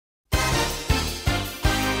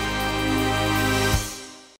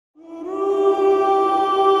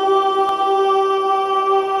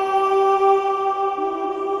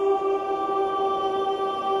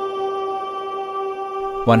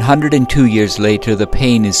102 years later, the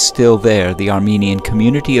pain is still there. The Armenian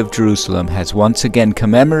community of Jerusalem has once again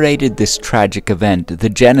commemorated this tragic event, the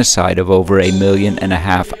genocide of over 1.5 million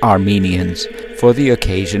Armenians. For the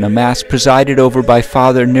occasion, a mass presided over by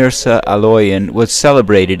Father Nirsa Aloyan was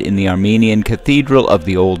celebrated in the Armenian Cathedral of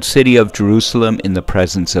the Old City of Jerusalem in the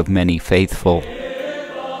presence of many faithful.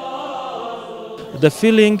 The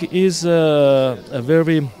feeling is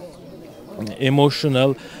very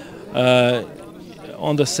emotional.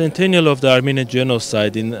 On the centennial of the Armenian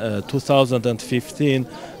Genocide in 2015,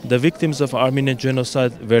 the victims of Armenian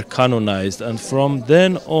Genocide were canonized, and from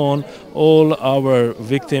then on, all our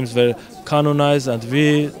victims were canonized, and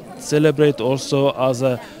we celebrate also as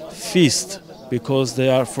a feast, because they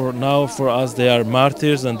are for us they are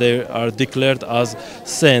martyrs and they are declared as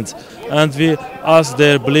saints, and we ask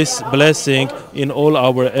their blessing in all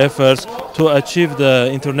our efforts to achieve the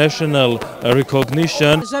international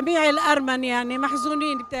recognition.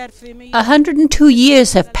 102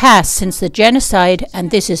 years have passed since the genocide, and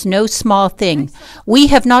this is no small thing. We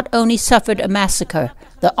have not only suffered a massacre.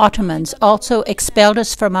 The Ottomans also expelled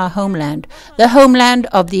us from our homeland, the homeland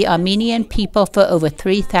of the Armenian people for over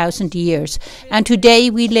 3,000 years, and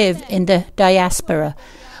today we live in the diaspora.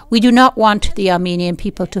 We do not want the Armenian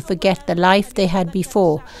people to forget the life they had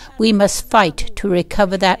before. We must fight to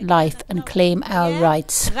recover that life and claim our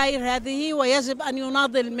rights.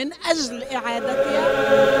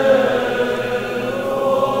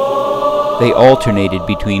 They alternated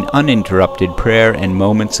between uninterrupted prayer and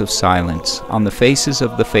moments of silence. On the faces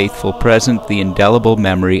of the faithful present, the indelible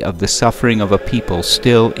memory of the suffering of a people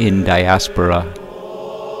still in diaspora.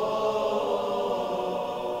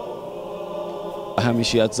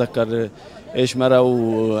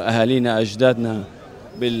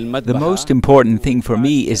 The most important thing for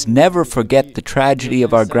me is never forget the tragedy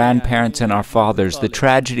of our grandparents and our fathers, the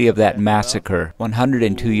tragedy of that massacre.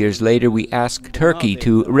 102 years later, we ask Turkey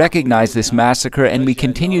to recognize this massacre, and we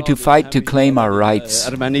continue to fight to claim our rights.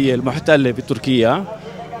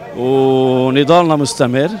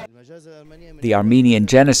 The Armenian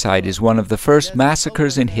Genocide is one of the first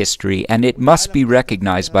massacres in history, and it must be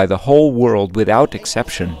recognized by the whole world without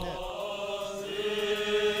exception.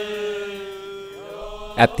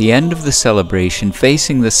 At the end of the celebration,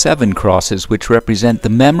 facing the 7 crosses which represent the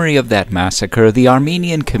memory of that massacre, the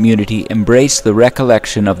Armenian community embraced the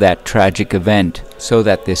recollection of that tragic event, so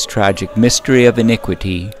that this tragic mystery of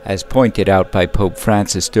iniquity, as pointed out by Pope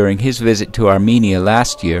Francis during his visit to Armenia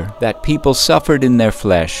last year, that people suffered in their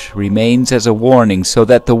flesh, remains as a warning so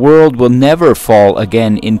that the world will never fall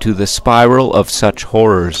again into the spiral of such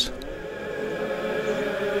horrors.